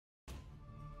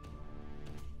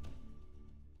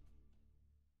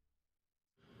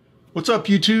What's up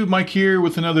YouTube? Mike here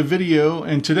with another video,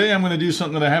 and today I'm going to do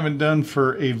something that I haven't done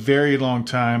for a very long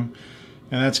time,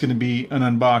 and that's going to be an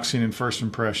unboxing and first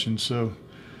impression. So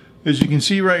as you can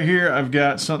see right here, I've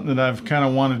got something that I've kind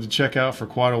of wanted to check out for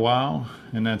quite a while,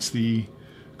 and that's the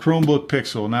Chromebook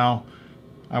Pixel. Now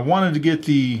I wanted to get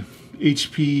the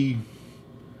HP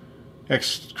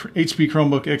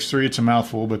Chromebook X3. It's a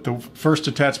mouthful, but the first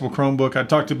attachable Chromebook, I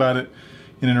talked about it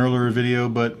in an earlier video,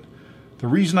 but the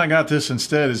reason I got this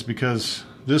instead is because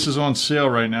this is on sale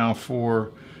right now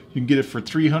you can get it for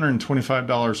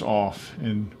 $325 off.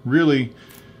 And really,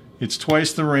 it's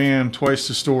twice the RAM, twice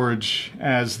the storage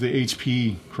as the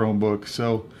HP Chromebook.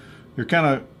 So you're kind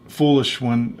of foolish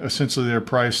when essentially they're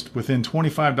priced within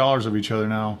 $25 of each other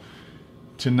now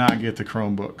to not get the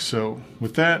Chromebook. So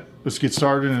with that, let's get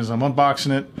started. And as I'm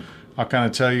unboxing it, I'll kind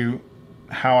of tell you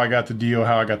how I got the deal,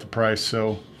 how I got the price.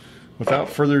 So without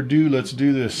further ado, let's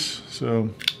do this. So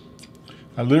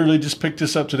I literally just picked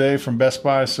this up today from Best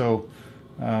Buy, so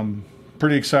I'm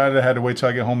pretty excited. I had to wait till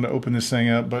I get home to open this thing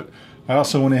up, but I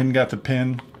also went ahead and got the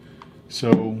pin.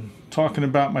 So talking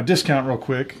about my discount real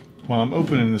quick while I'm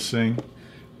opening this thing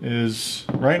is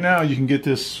right now you can get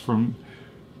this from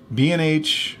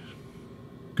B&H,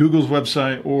 Google's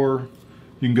website, or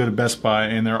you can go to Best Buy,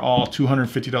 and they're all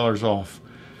 $250 off.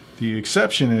 The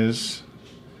exception is,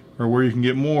 or where you can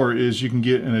get more, is you can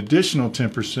get an additional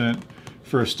 10%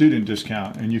 for a student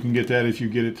discount, and you can get that if you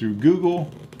get it through Google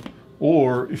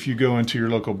or if you go into your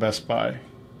local Best Buy.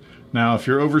 Now if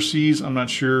you're overseas, I'm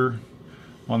not sure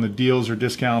on the deals or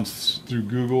discounts through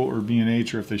Google or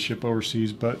B&H or if they ship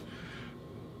overseas, but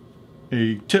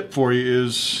a tip for you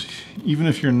is, even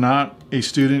if you're not a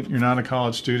student, you're not a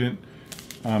college student,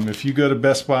 if you go to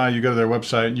Best Buy, you go to their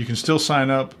website, you can still sign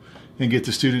up and get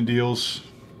the student deals,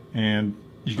 and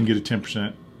you can get a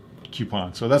 10%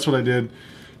 coupon. So that's what I did.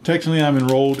 Technically, I'm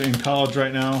enrolled in college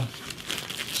right now,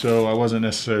 so I wasn't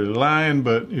necessarily lying,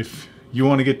 but if you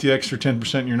want to get the extra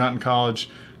 10% and you're not in college,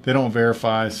 they don't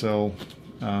verify, so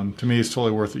to me it's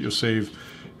totally worth it. You'll save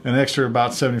an extra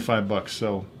about 75 bucks.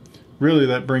 So really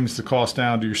that brings the cost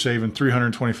down to you're saving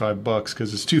 325 bucks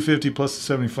because it's 250 plus the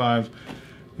 75.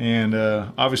 And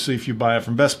obviously if you buy it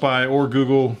from Best Buy or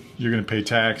Google, you're going to pay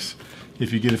tax.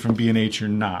 If you get it from B&H, you're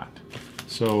not.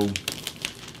 So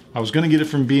I was going to get it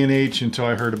from B&H until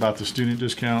I heard about the student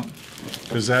discount,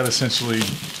 because that essentially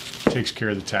takes care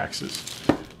of the taxes.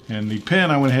 And the pen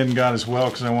I went ahead and got as well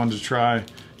because I wanted to try,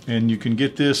 and you can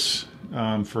get this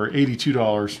for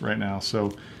 $82 right now.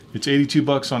 So it's 82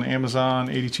 bucks on Amazon,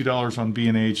 $82 on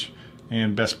B&H,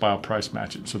 and Best Buy price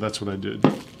match it. So that's what I did.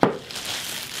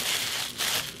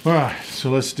 All right, so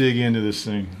let's dig into this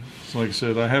thing. So like I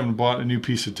said, I haven't bought a new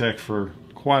piece of tech for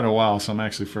quite a while, so I'm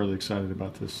actually fairly excited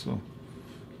about this. So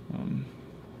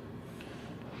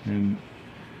and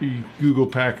the Google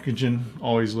packaging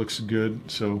always looks good.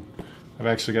 So I've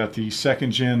actually got the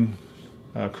second gen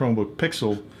Chromebook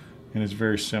Pixel, and it's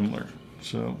very similar.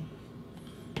 So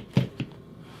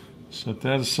set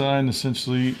that aside, and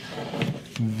essentially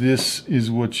this is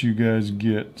what you guys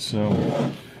get.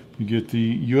 So you get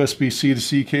the USB-C to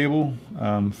C cable,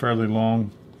 fairly long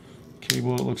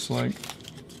cable it looks like.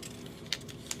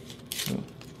 So,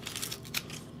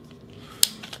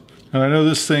 and I know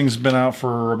this thing's been out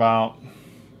for about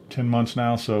 10 months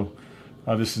now, so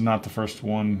this is not the first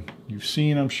one you've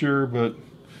seen, I'm sure, but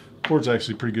the cord's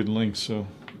actually pretty good length, so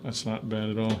that's not bad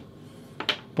at all.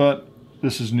 But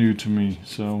this is new to me.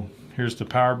 So here's the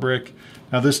power brick.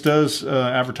 Now this does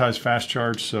advertise fast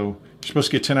charge, so you're supposed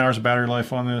to get 10 hours of battery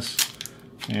life on this,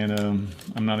 and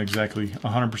I'm not exactly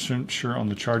 100% sure on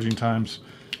the charging times,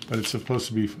 but it's supposed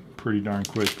to be pretty darn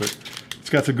quick. But it's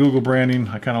got the Google branding.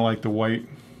 I kind of like the white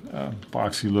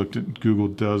boxy look that Google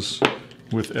does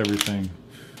with everything.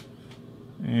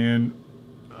 And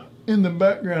in the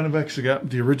background, I've actually got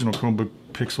the original Chromebook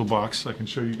Pixel box I can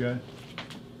show you guys.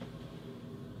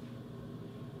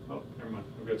 Oh, never mind.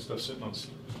 I've got stuff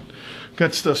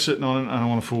sitting on it. I don't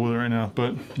want to fool with it right now,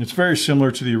 but it's very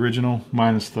similar to the original,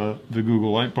 minus the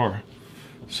Google light bar.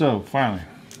 So finally,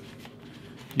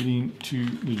 getting to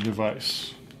the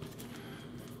device.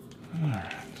 All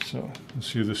right, so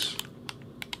let's see this.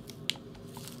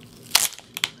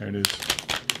 There it is.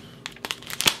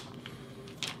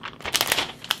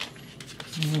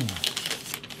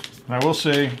 And I will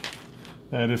say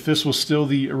that if this was still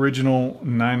the original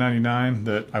 $9.99,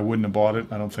 that I wouldn't have bought it.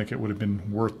 I don't think it would have been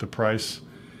worth the price.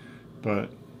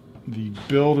 But the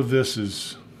build of this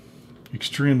is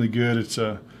extremely good. It's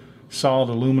a solid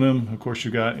aluminum. Of course,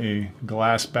 you got a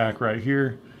glass back right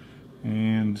here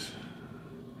and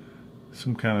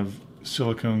some kind of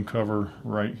silicone cover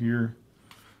right here.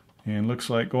 And looks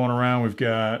like going around we've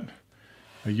got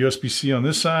a USB-C on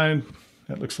this side.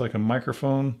 That looks like a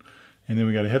microphone. And then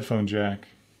we got a headphone jack.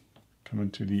 Coming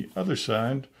to the other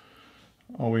side,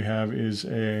 all we have is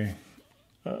a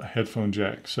headphone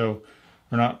jack. So,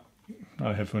 or not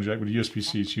a headphone jack, but a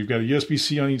USB-C. So you've got a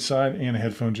USB-C on each side and a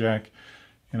headphone jack.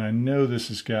 And I know this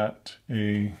has got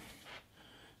a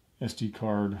SD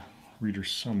card reader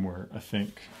somewhere, I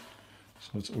think.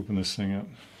 So let's open this thing up.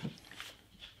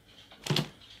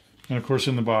 And of course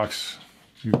in the box,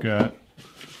 you've got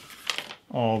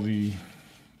all the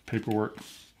paperwork.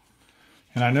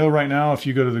 And I know right now if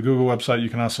you go to the Google website, you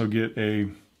can also get a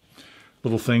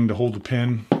little thing to hold the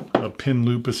pen, a pin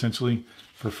loop essentially,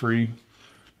 for free.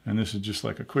 And this is just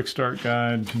like a quick start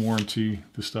guide, warranty,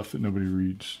 the stuff that nobody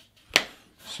reads.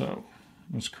 So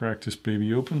let's crack this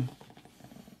baby open.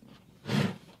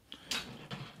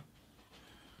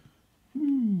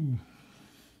 And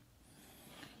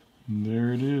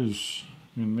there it is.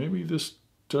 And maybe this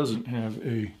doesn't have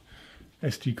a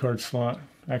SD card slot.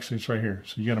 Actually, it's right here.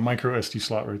 So you got a micro SD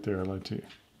slot right there, I lied to you.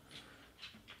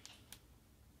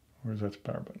 Where's that the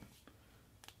power button?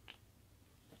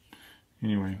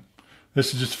 Anyway,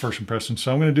 this is just the first impression.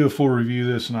 So I'm going to do a full review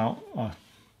of this and I'll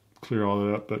clear all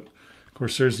that up. But of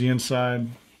course, there's the inside.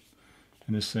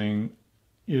 And this thing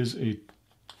is a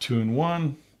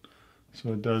 2-in-1.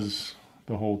 So it does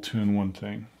the whole 2-in-1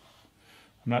 thing.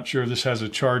 I'm not sure if this has a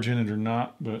charge in it or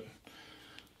not, but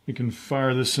we can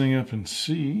fire this thing up and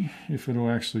see if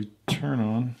it'll actually turn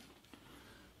on.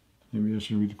 Maybe I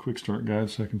should read the quick start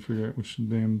guide so I can figure out which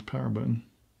damn power button.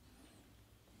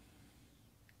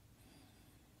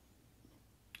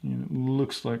 And it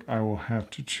looks like I will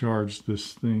have to charge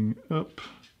this thing up.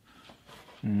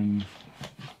 And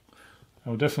I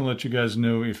will definitely let you guys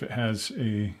know if it has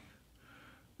a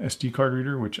SD card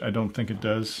reader, which I don't think it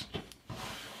does.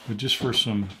 But just for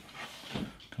some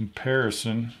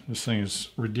comparison, this thing is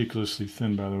ridiculously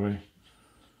thin, by the way.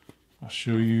 I'll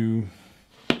show you.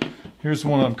 Here's the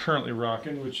one I'm currently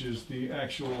rocking, which is the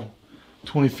actual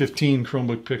 2015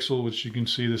 Chromebook Pixel, which you can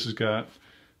see this has got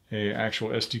a actual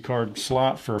SD card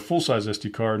slot for a full-size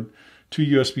SD card, 2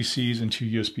 USB-Cs and 2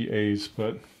 USB-As,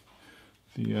 but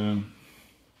the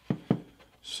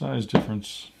size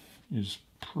difference is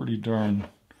pretty darn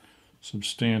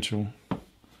substantial.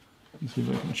 Let's see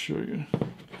if I can show you.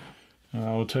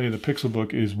 I will tell you the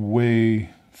Pixelbook is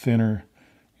way thinner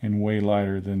and way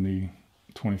lighter than the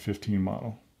 2015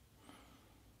 model.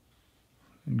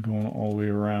 And going all the way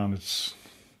around, it's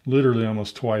literally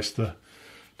almost twice the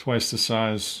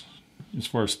size as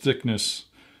far as thickness.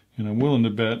 And I'm willing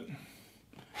to bet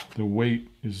the weight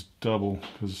is double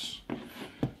because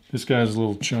this guy's a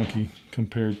little chunky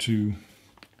compared to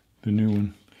the new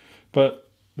one. But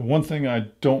the one thing I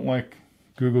don't like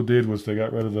Google did was they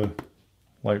got rid of the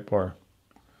light bar.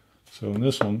 So in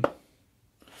this one,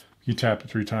 you tap it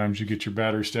 3 times, you get your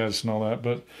battery status and all that,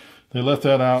 but they left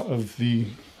that out of the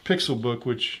Pixelbook,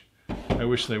 which I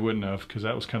wish they wouldn't have, because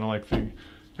that was kind of like the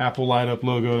Apple light up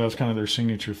logo. That was kind of their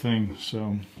signature thing.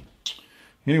 So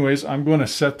anyways, I'm going to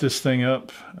set this thing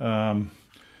up,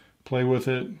 play with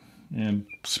it, and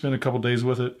spend a couple days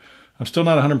with it. I'm still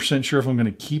not 100% sure if I'm going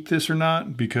to keep this or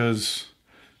not, because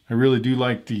I really do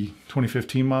like the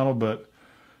 2015 model, but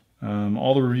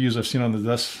all the reviews I've seen on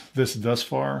this thus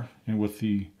far, and with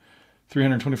the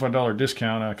 $325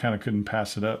 discount, I kind of couldn't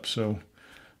pass it up. So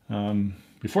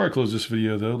before I close this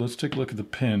video, though, let's take a look at the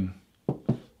pen,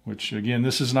 which, again,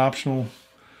 this is an optional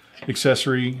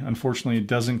accessory. Unfortunately, it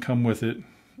doesn't come with it.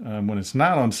 When it's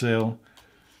not on sale,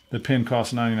 the pen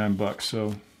costs 99 bucks.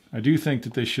 So I do think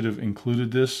that they should have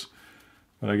included this.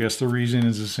 But I guess the reason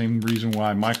is the same reason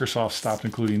why Microsoft stopped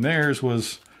including theirs,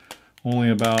 was only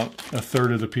about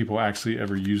 1/3 of the people actually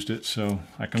ever used it. So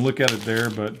I can look at it there,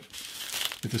 but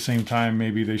at the same time,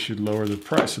 maybe they should lower the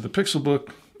price of the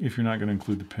Pixelbook if you're not going to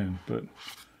include the pen. But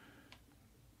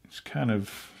it's kind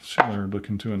of similar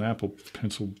looking to an Apple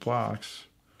Pencil box.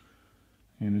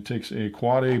 And it takes a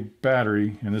Quad A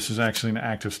battery, and this is actually an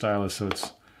active stylus, so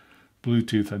it's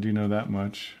Bluetooth. I do know that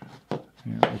much.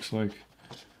 And it looks like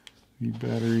the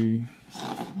battery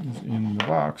is in the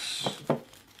box. So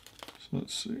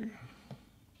let's see.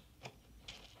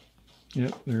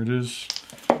 Yep, there it is.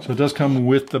 So it does come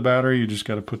with the battery. You just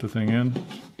got to put the thing in.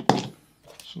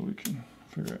 So we can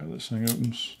figure out how this thing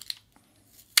opens.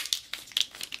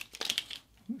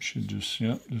 It should just,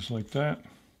 yep, just like that.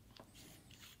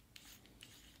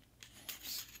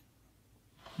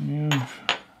 And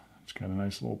it's got a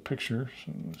nice little picture.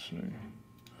 So let's see.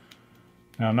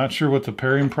 Now, I'm not sure what the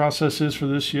pairing process is for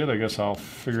this yet. I guess I'll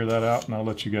figure that out and I'll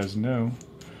let you guys know.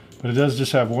 But it does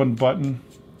just have one button.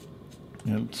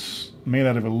 It's made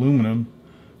out of aluminum,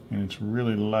 and it's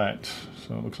really light.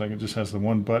 So it looks like it just has the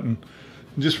one button.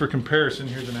 And just for comparison,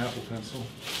 here's an Apple Pencil.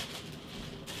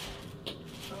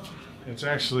 It's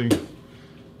actually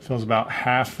feels about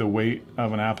half the weight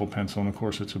of an Apple Pencil, and of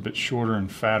course it's a bit shorter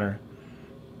and fatter,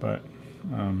 but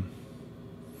I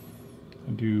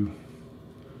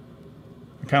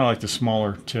kind of like the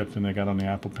smaller tip than they got on the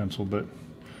Apple Pencil. But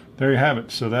there you have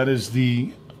it. So that is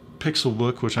the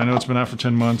Pixelbook, which I know it's been out for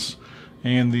 10 months,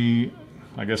 and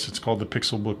I guess it's called the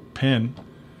Pixelbook Pen.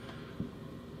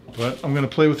 But I'm going to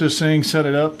play with this thing, set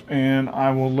it up, and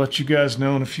I will let you guys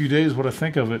know in a few days what I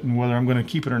think of it and whether I'm going to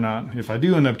keep it or not. If I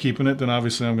do end up keeping it, then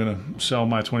obviously I'm going to sell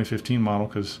my 2015 model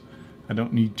because I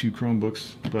don't need 2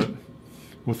 Chromebooks. But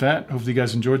with that, hopefully you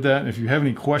guys enjoyed that. If you have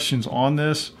any questions on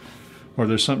this, or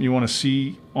there's something you want to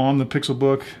see on the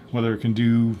Pixelbook, whether it can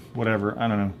do whatever, I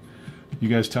don't know, you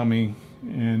guys tell me,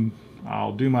 and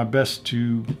I'll do my best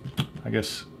to, I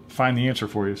guess, find the answer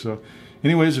for you. So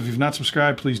anyways, if you've not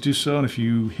subscribed, please do so, and if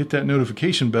you hit that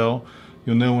notification bell,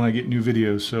 you'll know when I get new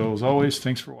videos. So as always,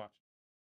 thanks for watching.